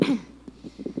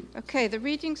Okay, the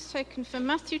reading's taken from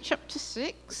Matthew chapter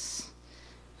 6,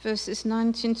 verses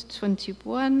 19 to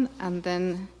 21, and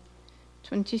then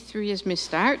 23 is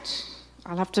missed out.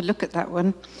 I'll have to look at that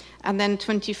one. And then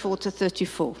 24 to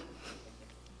 34.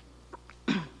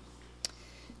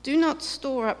 Do not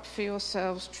store up for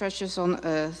yourselves treasures on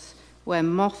earth, where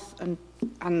moth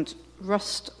and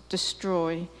rust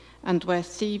destroy, and where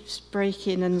thieves break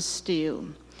in and steal.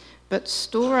 But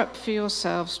store up for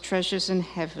yourselves treasures in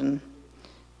heaven,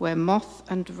 where moth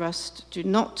and rust do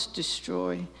not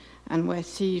destroy, and where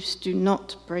thieves do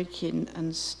not break in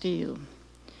and steal.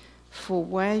 For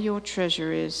where your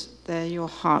treasure is, there your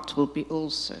heart will be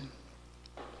also.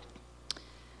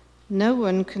 No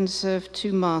one can serve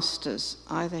two masters.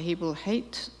 Either he will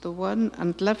hate the one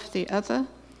and love the other,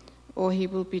 or he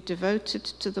will be devoted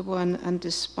to the one and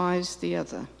despise the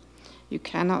other. You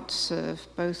cannot serve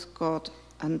both God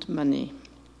and money.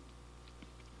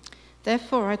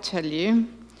 Therefore, I tell you,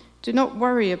 do not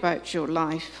worry about your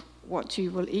life, what you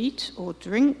will eat or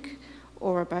drink,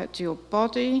 or about your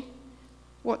body,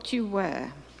 what you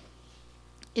wear.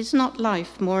 Is not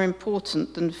life more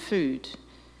important than food,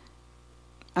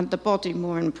 and the body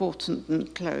more important than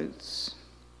clothes?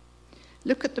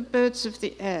 Look at the birds of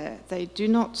the air. They do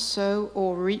not sow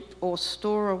or reap or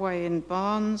store away in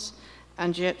barns,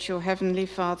 and yet your heavenly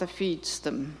Father feeds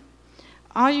them.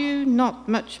 Are you not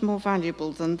much more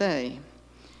valuable than they?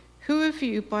 Who of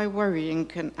you, by worrying,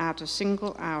 can add a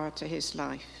single hour to his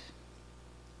life?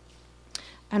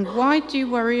 And why do you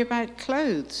worry about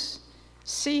clothes?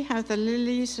 See how the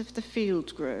lilies of the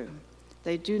field grow.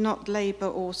 They do not labor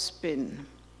or spin.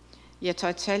 Yet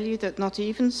I tell you that not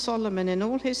even Solomon in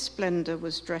all his splendor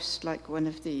was dressed like one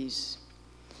of these.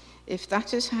 If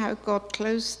that is how God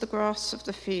clothes the grass of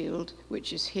the field,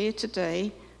 which is here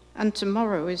today and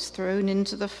tomorrow is thrown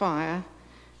into the fire,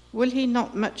 will he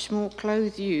not much more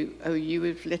clothe you, O you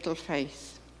of little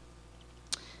faith?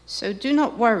 So do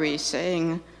not worry,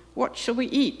 saying, what shall we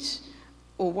eat?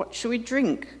 Or what shall we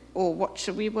drink? Or what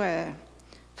shall we wear?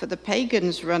 For the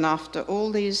pagans run after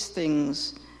all these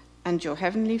things, and your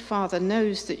heavenly Father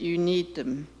knows that you need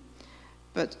them.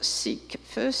 But seek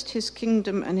first his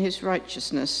kingdom and his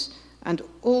righteousness, and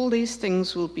all these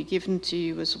things will be given to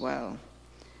you as well.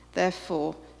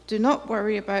 Therefore, do not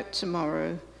worry about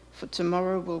tomorrow, for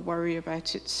tomorrow will worry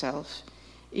about itself.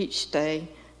 Each day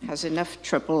has enough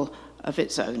trouble of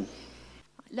its own.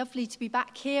 Lovely to be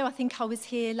back here. I think I was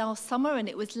here last summer and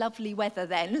it was lovely weather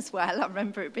then as well. I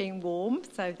remember it being warm,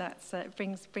 so that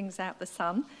brings out the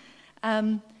sun.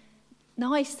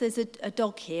 Nice, there's a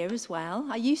dog here as well.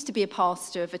 I used to be a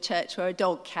pastor of a church where a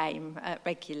dog came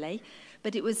regularly,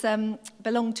 but it was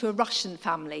belonged to a Russian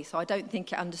family, so I don't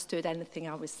think it understood anything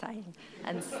I was saying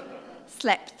and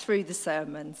slept through the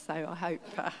sermon, so I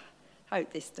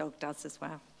hope this dog does as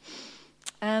well.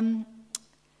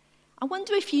 I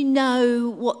wonder if you know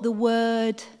what the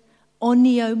word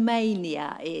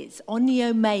oniomania is.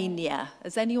 Oniomania.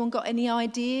 Has anyone got any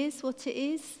ideas what it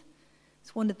is?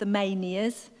 It's one of the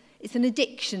manias. It's an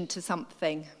addiction to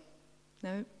something.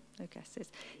 No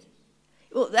guesses.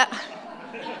 Well,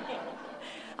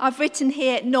 I've written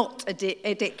here not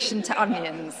addiction to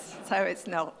onions, so it's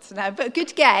not. No, but a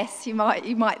good guess. You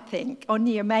might think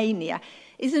oniomania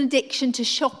is an addiction to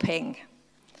shopping.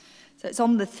 So it's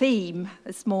on the theme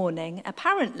this morning.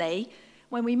 Apparently,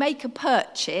 when we make a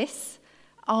purchase,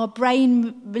 our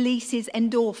brain releases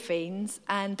endorphins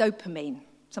and dopamine.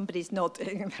 Somebody's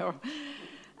nodding.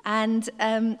 And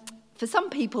for some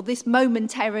people, this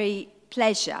momentary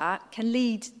pleasure can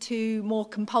lead to more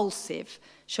compulsive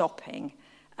shopping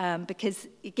because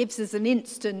it gives us an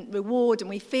instant reward and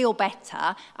we feel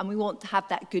better and we want to have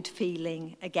that good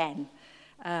feeling again.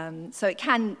 So it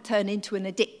can turn into an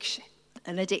addiction.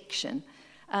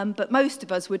 But most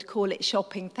of us would call it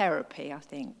shopping therapy, I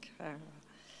think.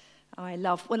 I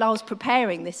was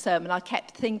preparing this sermon, I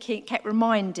kept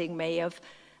reminding me of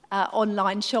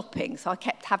online shopping, so I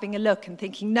kept having a look and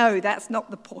thinking, no, that's not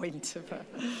the point of it.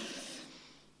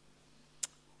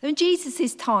 In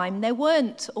Jesus' time, there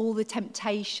weren't all the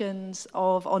temptations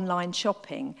of online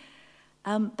shopping,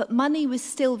 but money was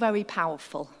still very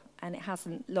powerful, and it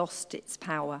hasn't lost its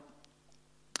power.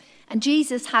 And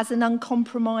Jesus has an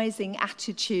uncompromising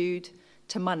attitude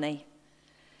to money,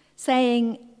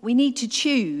 saying we need to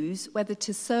choose whether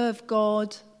to serve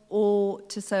God or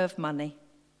to serve money.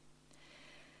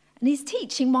 And his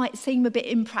teaching might seem a bit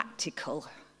impractical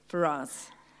for us,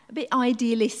 a bit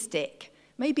idealistic.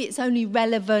 Maybe it's only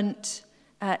relevant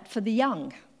for the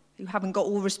young who haven't got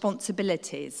all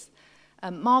responsibilities.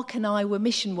 Mark and I were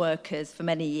mission workers for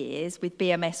many years with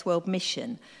BMS World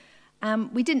Mission.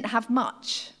 We didn't have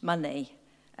much money.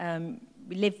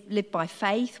 We lived by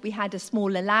faith. We had a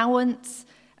small allowance.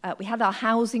 We had our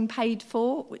housing paid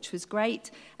for, which was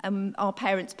great. Our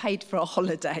parents paid for our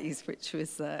holidays, which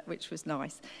was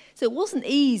nice. So it wasn't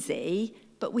easy,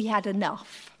 but we had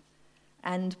enough.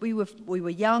 And we were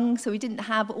young, so we didn't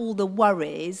have all the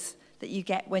worries that you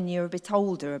get when you're a bit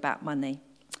older about money.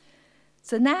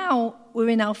 So now we're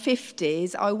in our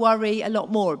 50s, I worry a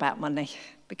lot more about money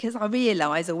because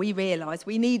we realise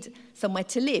we need somewhere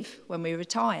to live when we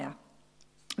retire.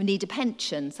 We need a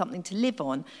pension, something to live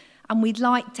on, and we'd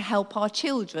like to help our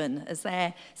children as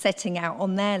they're setting out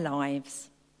on their lives.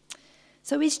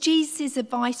 So is Jesus'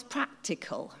 advice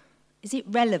practical? Is it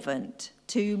relevant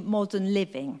to modern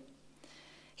living?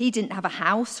 He didn't have a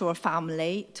house or a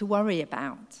family to worry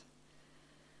about.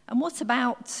 And what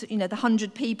about, the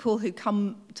 100 people who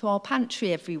come to our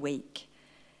pantry every week?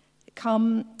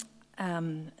 With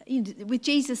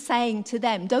Jesus saying to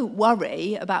them, don't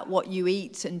worry about what you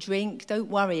eat and drink, don't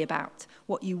worry about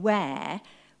what you wear.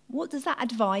 What does that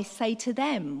advice say to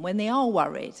them when they are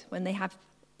worried, when they have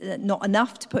not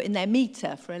enough to put in their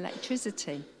meter for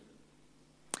electricity?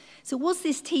 So was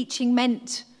this teaching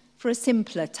meant for a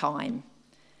simpler time,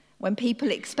 when people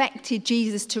expected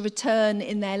Jesus to return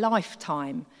in their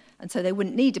lifetime, and so they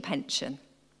wouldn't need a pension?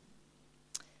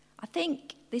 I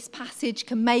think this passage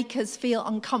can make us feel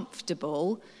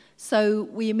uncomfortable, so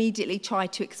we immediately try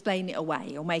to explain it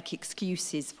away or make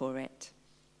excuses for it.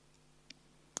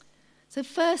 So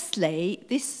firstly,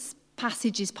 this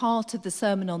passage is part of the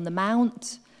Sermon on the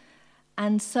Mount,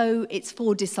 and so it's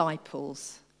for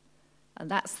disciples. And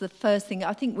that's the first thing.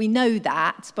 I think we know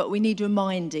that, but we need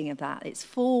reminding of that. It's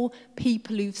for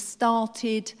people who've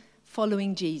started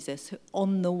following Jesus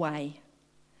on the way.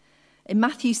 In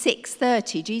Matthew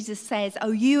 6:30, Jesus says,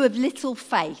 "Oh, you of little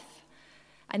faith."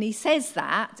 And he says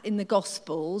that in the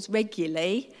Gospels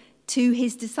regularly to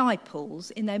his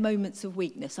disciples in their moments of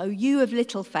weakness. "Oh, you of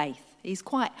little faith." He's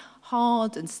quite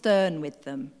hard and stern with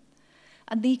them.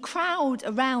 And the crowd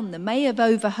around them may have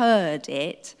overheard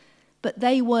it, but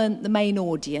they weren't the main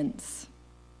audience.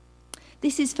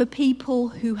 This is for people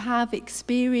who have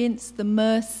experienced the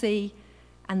mercy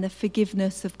and the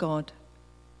forgiveness of God,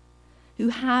 who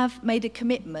have made a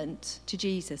commitment to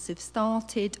Jesus, who've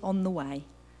started on the way,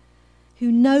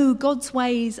 who know God's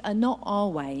ways are not our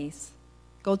ways,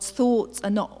 God's thoughts are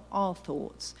not our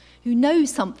thoughts, who know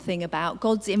something about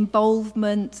God's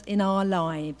involvement in our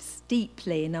lives,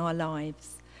 deeply in our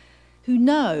lives, who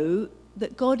know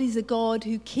that God is a God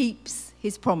who keeps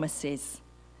his promises,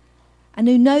 and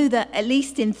who know that, at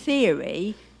least in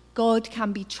theory, God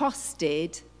can be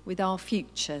trusted with our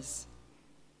futures.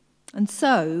 And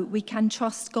so we can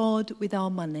trust God with our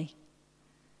money.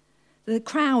 The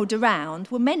crowd around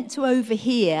were meant to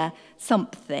overhear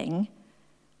something,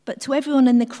 but to everyone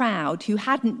in the crowd who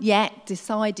hadn't yet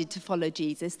decided to follow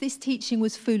Jesus, this teaching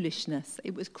was foolishness.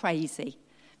 It was crazy,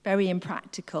 very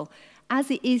impractical, as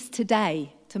it is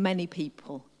today to many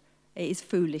people. It is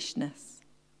foolishness.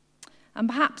 And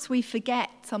perhaps we forget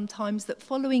sometimes that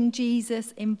following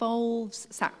Jesus involves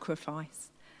sacrifice,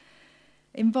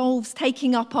 involves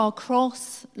taking up our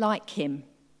cross like him,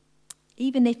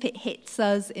 even if it hits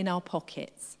us in our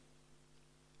pockets.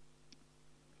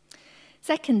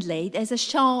 Secondly, there's a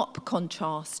sharp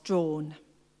contrast drawn.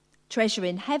 Treasure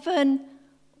in heaven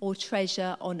or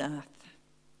treasure on earth.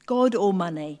 God or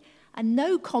money. And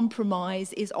no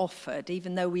compromise is offered,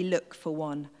 even though we look for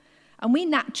one. And we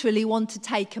naturally want to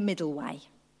take a middle way,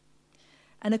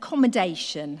 an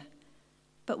accommodation,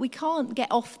 but we can't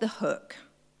get off the hook.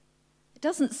 It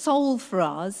doesn't solve for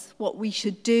us what we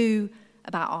should do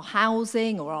about our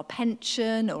housing or our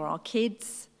pension or our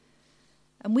kids.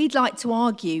 And we'd like to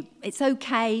argue it's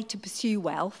okay to pursue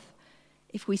wealth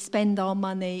if we spend our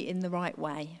money in the right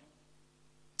way.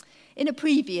 In a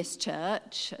previous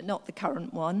church, not the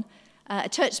current one, a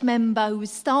church member who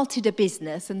started a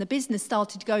business, and the business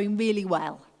started going really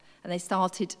well, and they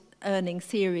started earning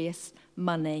serious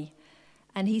money.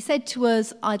 And he said to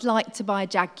us, "I'd like to buy a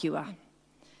Jaguar.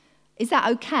 Is that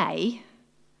okay?"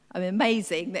 I mean,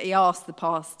 amazing that he asked the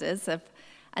pastors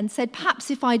and said,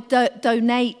 "Perhaps if I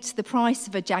donate the price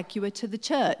of a Jaguar to the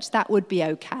church, that would be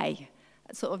okay."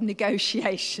 A sort of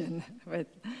negotiation.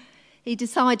 He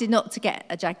decided not to get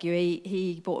a Jaguar.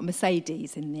 He bought a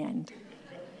Mercedes in the end.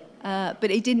 But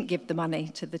he didn't give the money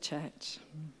to the church.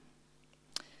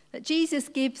 That Jesus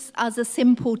gives us a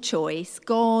simple choice,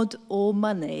 God or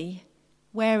money.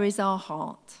 Where is our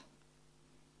heart?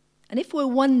 And if we're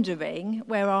wondering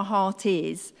where our heart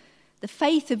is, the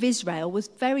faith of Israel was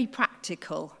very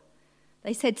practical.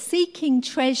 They said seeking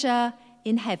treasure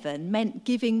in heaven meant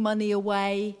giving money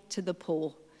away to the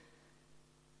poor.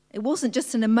 It wasn't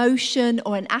just an emotion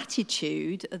or an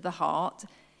attitude of the heart,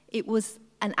 it was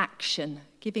an action,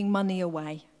 giving money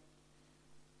away.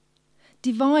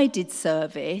 Divided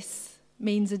service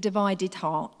means a divided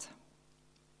heart.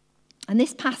 And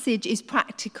this passage is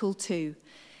practical too.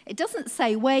 It doesn't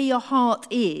say where your heart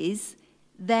is,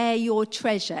 there your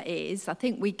treasure is. I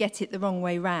think we get it the wrong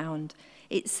way round.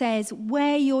 It says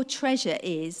where your treasure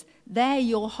is, there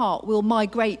your heart will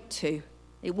migrate to.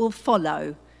 It will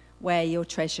follow where your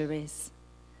treasure is.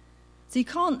 So you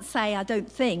can't say, I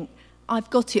don't think, I've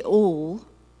got it all.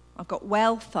 I've got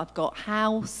wealth, I've got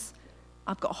house,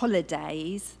 I've got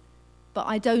holidays, but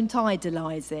I don't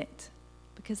idolize it,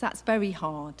 because that's very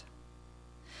hard.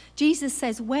 Jesus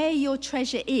says, where your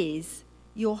treasure is,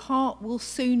 your heart will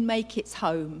soon make its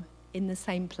home in the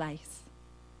same place.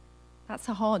 That's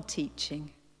a hard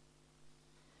teaching.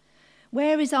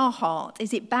 Where is our heart?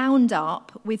 Is it bound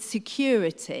up with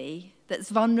security that's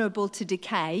vulnerable to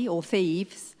decay or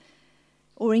thieves,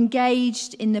 or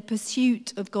engaged in the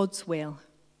pursuit of God's will?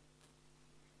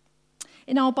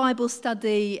 In our Bible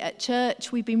study at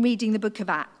church, we've been reading the book of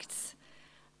Acts,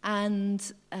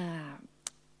 and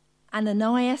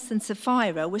Ananias and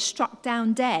Sapphira were struck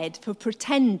down dead for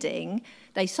pretending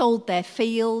they sold their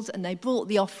field and they brought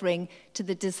the offering to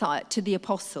the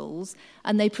apostles,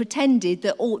 and they pretended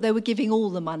that they were giving all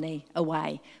the money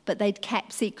away, but they'd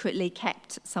secretly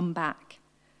kept some back.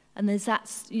 And there's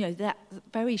that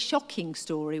very shocking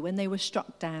story when they were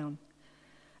struck down.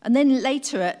 And then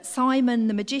later, Simon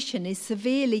the magician is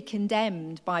severely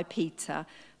condemned by Peter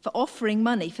for offering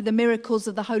money for the miracles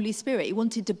of the Holy Spirit. He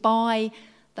wanted to buy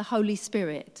the Holy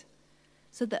Spirit.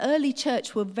 So the early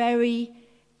church were very,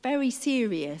 very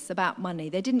serious about money.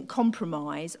 They didn't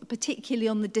compromise, particularly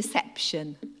on the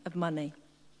deception of money.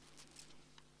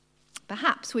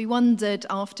 Perhaps we wondered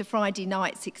after Friday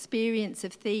night's experience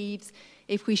of thieves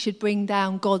if we should bring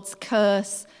down God's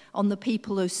curse on the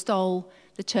people who stole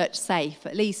the church safe.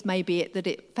 At least maybe that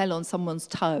it fell on someone's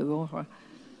toe.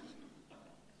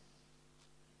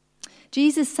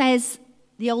 Jesus says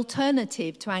the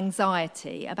alternative to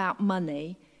anxiety about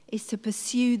money is to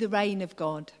pursue the reign of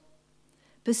God.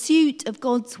 Pursuit of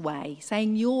God's way,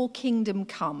 saying your kingdom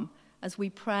come, as we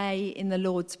pray in the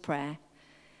Lord's Prayer,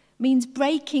 means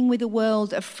breaking with a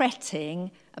world of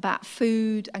fretting about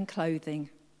food and clothing.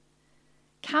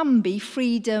 Can be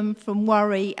freedom from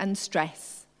worry and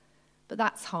stress, but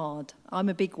that's hard. I'm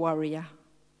a big worrier.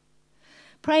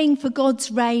 Praying for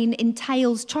God's reign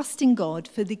entails trusting God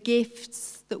for the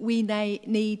gifts that we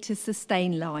need to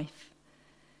sustain life.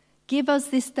 Give us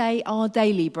this day our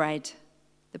daily bread,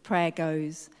 the prayer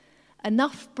goes.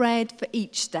 Enough bread for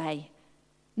each day.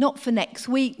 Not for next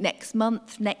week, next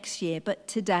month, next year, but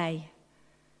today.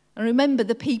 And remember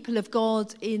the people of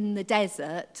God in the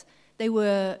desert, they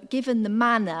were given the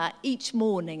manna each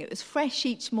morning. It was fresh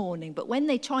each morning, but when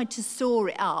they tried to store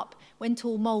it up, it went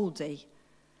all mouldy.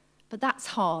 But that's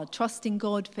hard, trusting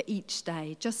God for each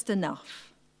day, just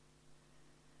enough.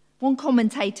 One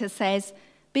commentator says,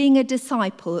 being a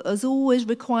disciple has always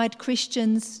required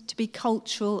Christians to be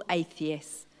cultural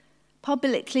atheists,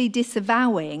 publicly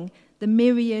disavowing the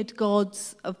myriad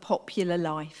gods of popular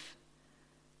life.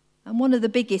 And one of the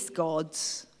biggest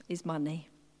gods is money.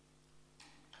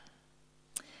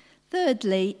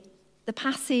 Thirdly, the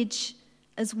passage,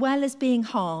 as well as being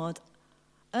hard,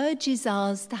 urges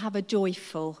us to have a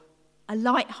joyful, a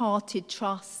light-hearted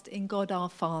trust in God our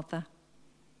Father.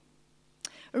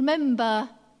 Remember,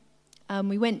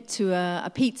 we went to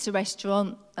a pizza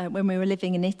restaurant when we were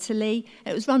living in Italy.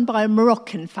 It was run by a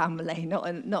Moroccan family,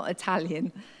 not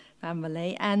Italian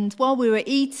family. And while we were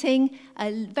eating,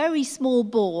 a very small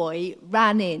boy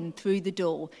ran in through the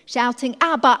door, shouting,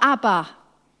 "Abba, Abba!"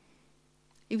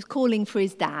 He was calling for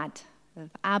his dad.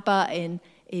 Abba in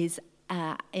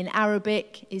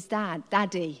Arabic is dad,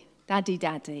 daddy, daddy,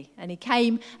 daddy. And he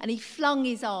came and he flung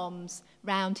his arms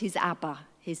round his Abba,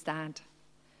 his dad.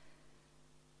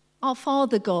 Our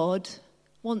Father God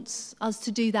wants us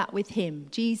to do that with him.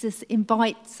 Jesus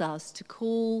invites us to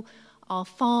call our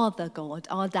Father God,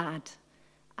 our dad,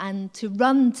 and to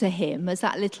run to him as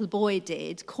that little boy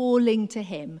did, calling to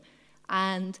him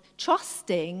and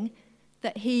trusting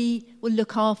that he will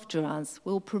look after us,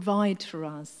 will provide for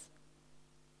us.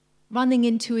 Running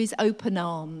into his open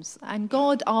arms. And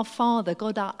God, our Father,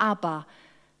 God, our Abba,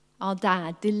 our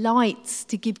dad, delights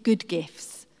to give good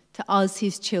gifts to us,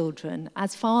 his children,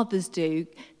 as fathers do,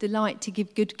 delight to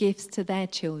give good gifts to their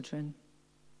children.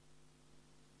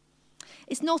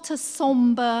 It's not a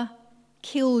somber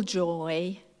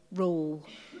killjoy rule,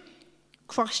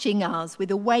 crushing us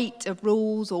with a weight of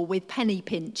rules or with penny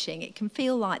pinching. It can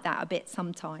feel like that a bit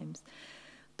sometimes.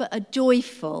 but a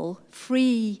joyful,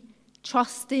 free,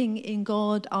 trusting in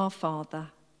God our Father.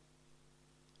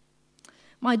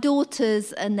 My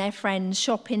daughters and their friends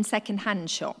shop in second-hand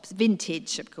shops,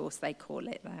 vintage, of course they call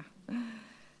it there.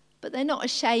 But they're not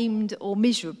ashamed or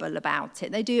miserable about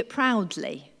it. They do it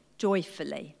proudly,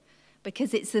 joyfully,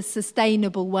 because it's a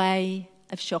sustainable way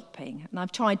of shopping. And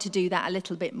I've tried to do that a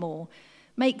little bit more.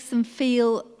 Makes them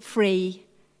feel free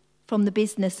from the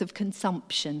business of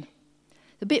consumption.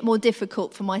 A bit more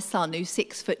difficult for my son, who's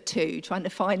 6'2", trying to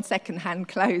find second-hand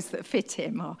clothes that fit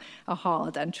him are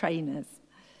hard, and trainers.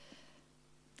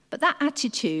 But that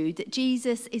attitude that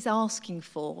Jesus is asking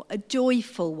for, a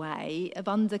joyful way of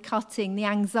undercutting the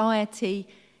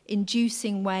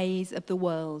anxiety-inducing ways of the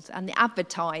world and the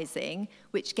advertising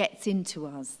which gets into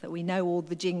us, that we know all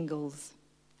the jingles.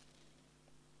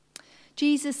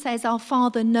 Jesus says our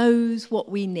Father knows what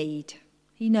we need.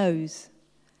 He knows.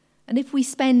 And if we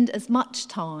spend as much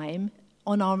time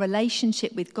on our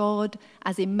relationship with God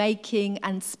as in making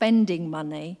and spending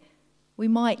money, we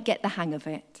might get the hang of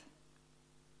it.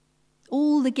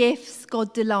 All the gifts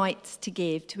God delights to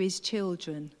give to his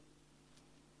children.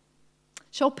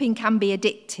 Shopping can be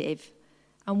addictive,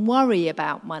 and worry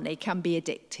about money can be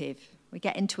addictive. We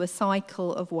get into a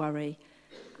cycle of worry,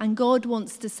 and God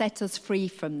wants to set us free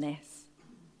from this.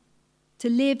 To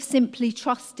live simply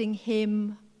trusting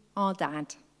him, our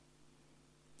dad.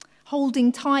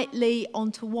 Holding tightly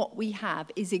onto what we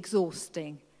have is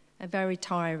exhausting and very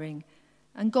tiring,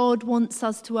 and God wants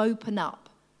us to open up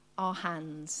our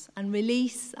hands and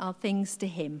release our things to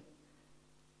him.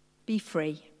 Be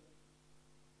free.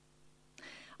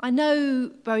 I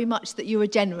know very much that you're a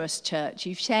generous church.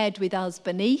 You've shared with us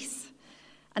Bernice.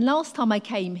 And last time I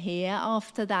came here,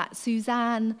 after that,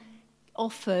 Suzanne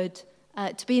offered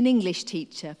to be an English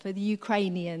teacher for the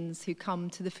Ukrainians who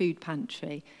come to the food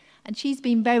pantry. And she's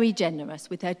been very generous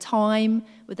with her time,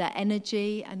 with her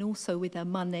energy, and also with her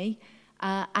money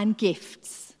and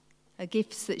gifts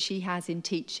that she has in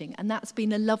teaching. And that's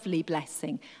been a lovely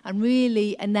blessing and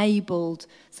really enabled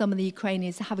some of the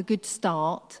Ukrainians to have a good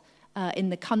start in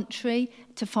the country,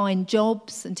 to find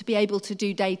jobs and to be able to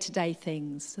do day-to-day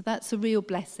things. So that's a real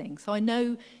blessing. So I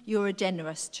know you're a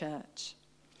generous church.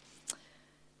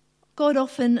 God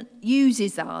often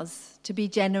uses us to be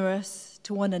generous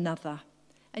to one another.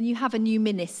 And you have a new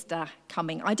minister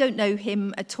coming. I don't know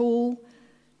him at all,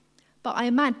 but I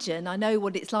know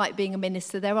what it's like being a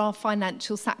minister. There are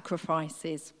financial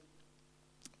sacrifices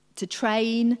to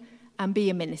train and be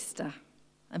a minister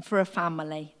and for a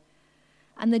family.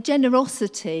 And the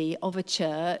generosity of a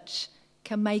church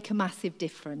can make a massive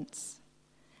difference.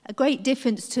 A great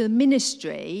difference to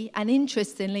ministry, and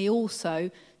interestingly also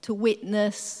to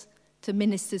witness to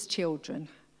ministers' children.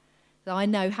 I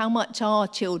know how much our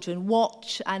children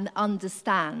watch and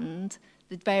understand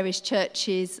the various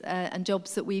churches and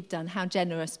jobs that we've done, how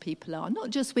generous people are,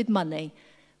 not just with money,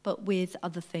 but with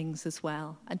other things as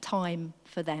well, and time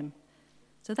for them.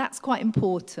 So that's quite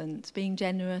important. Being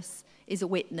generous is a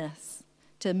witness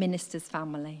to a minister's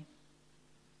family.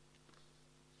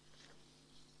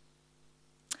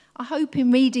 I hope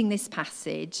in reading this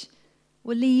passage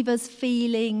will leave us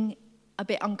feeling a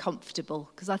bit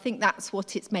uncomfortable, because I think that's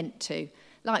what it's meant to.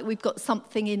 Like we've got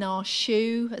something in our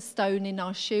shoe, a stone in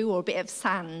our shoe, or a bit of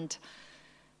sand,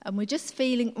 and we're just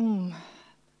feeling,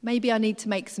 maybe I need to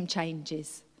make some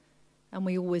changes, and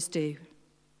we always do.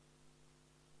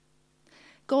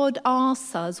 God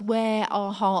asks us where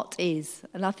our heart is,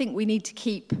 and I think we need to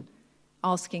keep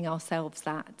asking ourselves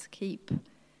that, keep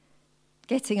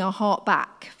getting our heart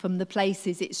back from the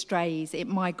places it strays, it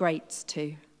migrates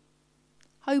to.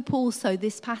 Hope also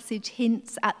this passage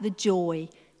hints at the joy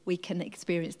we can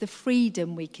experience, the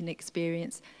freedom we can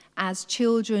experience as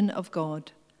children of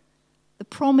God. The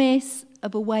promise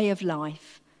of a way of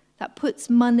life that puts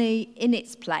money in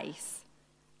its place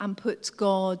and puts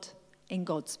God in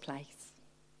God's place.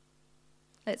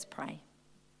 Let's pray.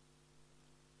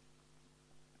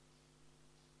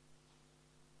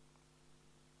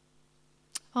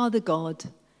 Father God,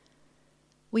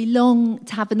 we long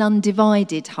to have an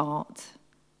undivided heart,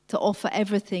 to offer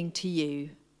everything to you,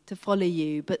 to follow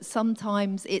you, but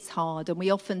sometimes it's hard and we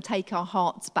often take our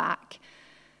hearts back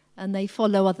and they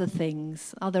follow other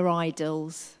things, other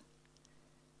idols.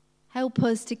 Help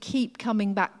us to keep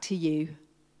coming back to you.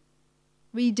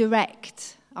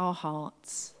 Redirect our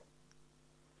hearts.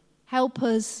 Help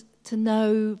us to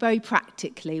know very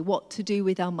practically what to do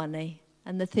with our money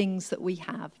and the things that we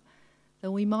have,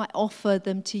 that we might offer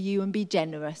them to you and be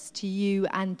generous to you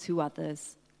and to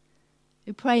others.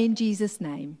 We pray in Jesus'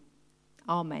 name.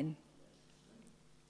 Amen.